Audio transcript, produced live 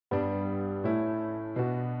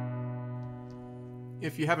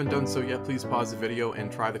If you haven't done so yet, please pause the video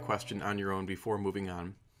and try the question on your own before moving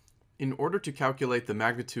on. In order to calculate the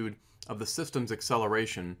magnitude of the system's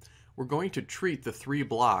acceleration, we're going to treat the three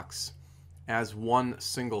blocks as one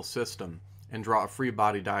single system and draw a free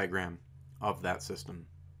body diagram of that system.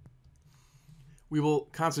 We will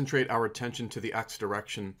concentrate our attention to the x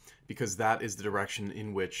direction because that is the direction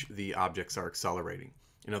in which the objects are accelerating.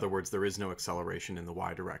 In other words, there is no acceleration in the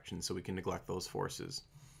y direction, so we can neglect those forces.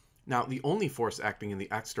 Now, the only force acting in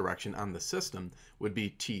the x direction on the system would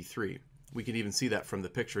be T3. We can even see that from the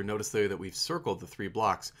picture. Notice there that we've circled the three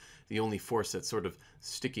blocks. The only force that's sort of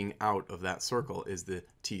sticking out of that circle is the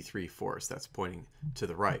T3 force that's pointing to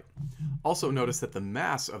the right. Also notice that the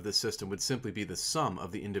mass of the system would simply be the sum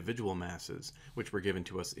of the individual masses, which were given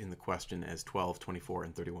to us in the question as 12, 24,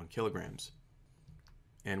 and 31 kilograms.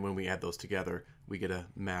 And when we add those together, we get a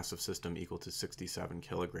mass of system equal to 67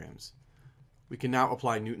 kilograms. We can now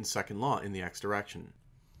apply Newton's second law in the x direction,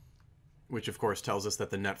 which of course tells us that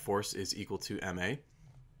the net force is equal to ma.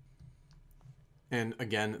 And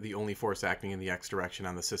again, the only force acting in the x direction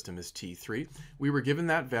on the system is T3. We were given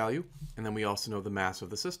that value, and then we also know the mass of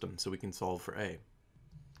the system, so we can solve for A.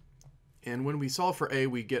 And when we solve for A,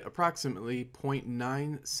 we get approximately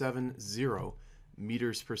 0.970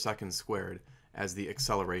 meters per second squared as the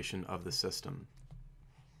acceleration of the system.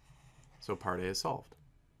 So part A is solved.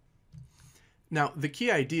 Now, the key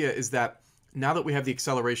idea is that now that we have the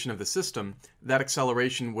acceleration of the system, that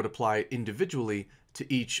acceleration would apply individually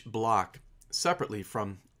to each block separately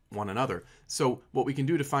from one another. So what we can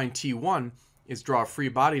do to find T1 is draw a free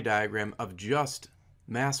body diagram of just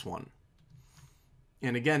mass 1.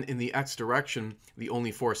 And again, in the x direction, the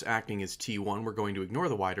only force acting is T1. We're going to ignore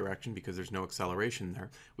the y direction because there's no acceleration there.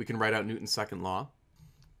 We can write out Newton's second law.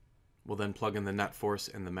 We'll then plug in the net force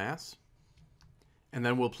and the mass. And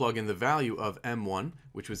then we'll plug in the value of m1,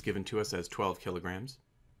 which was given to us as 12 kilograms.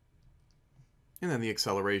 And then the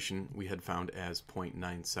acceleration we had found as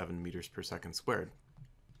 0.97 meters per second squared.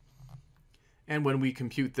 And when we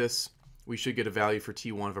compute this, we should get a value for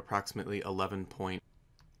T1 of approximately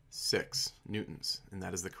 11.6 newtons. And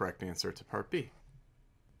that is the correct answer to part B.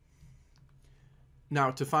 Now,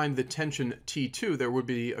 to find the tension T2, there would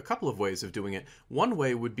be a couple of ways of doing it. One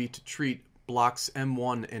way would be to treat blocks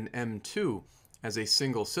M1 and M2 as a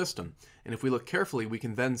single system. And if we look carefully, we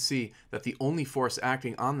can then see that the only force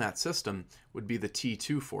acting on that system would be the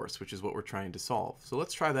T2 force, which is what we're trying to solve. So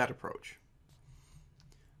let's try that approach.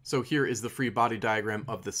 So here is the free body diagram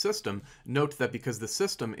of the system. Note that because the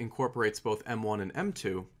system incorporates both M1 and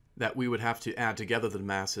M2, that we would have to add together the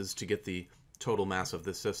masses to get the total mass of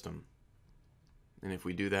the system. And if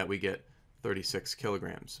we do that, we get 36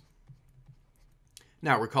 kilograms.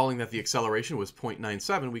 Now, recalling that the acceleration was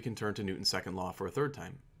 0.97, we can turn to Newton's second law for a third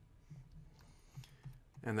time.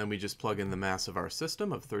 And then we just plug in the mass of our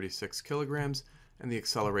system of 36 kilograms and the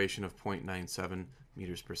acceleration of 0.97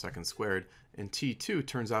 meters per second squared. And T2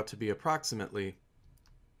 turns out to be approximately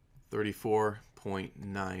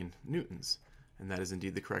 34.9 newtons. And that is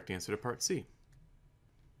indeed the correct answer to part C.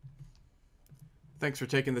 Thanks for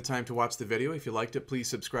taking the time to watch the video. If you liked it, please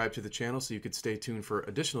subscribe to the channel so you could stay tuned for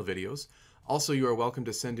additional videos. Also, you are welcome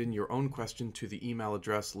to send in your own question to the email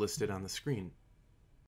address listed on the screen.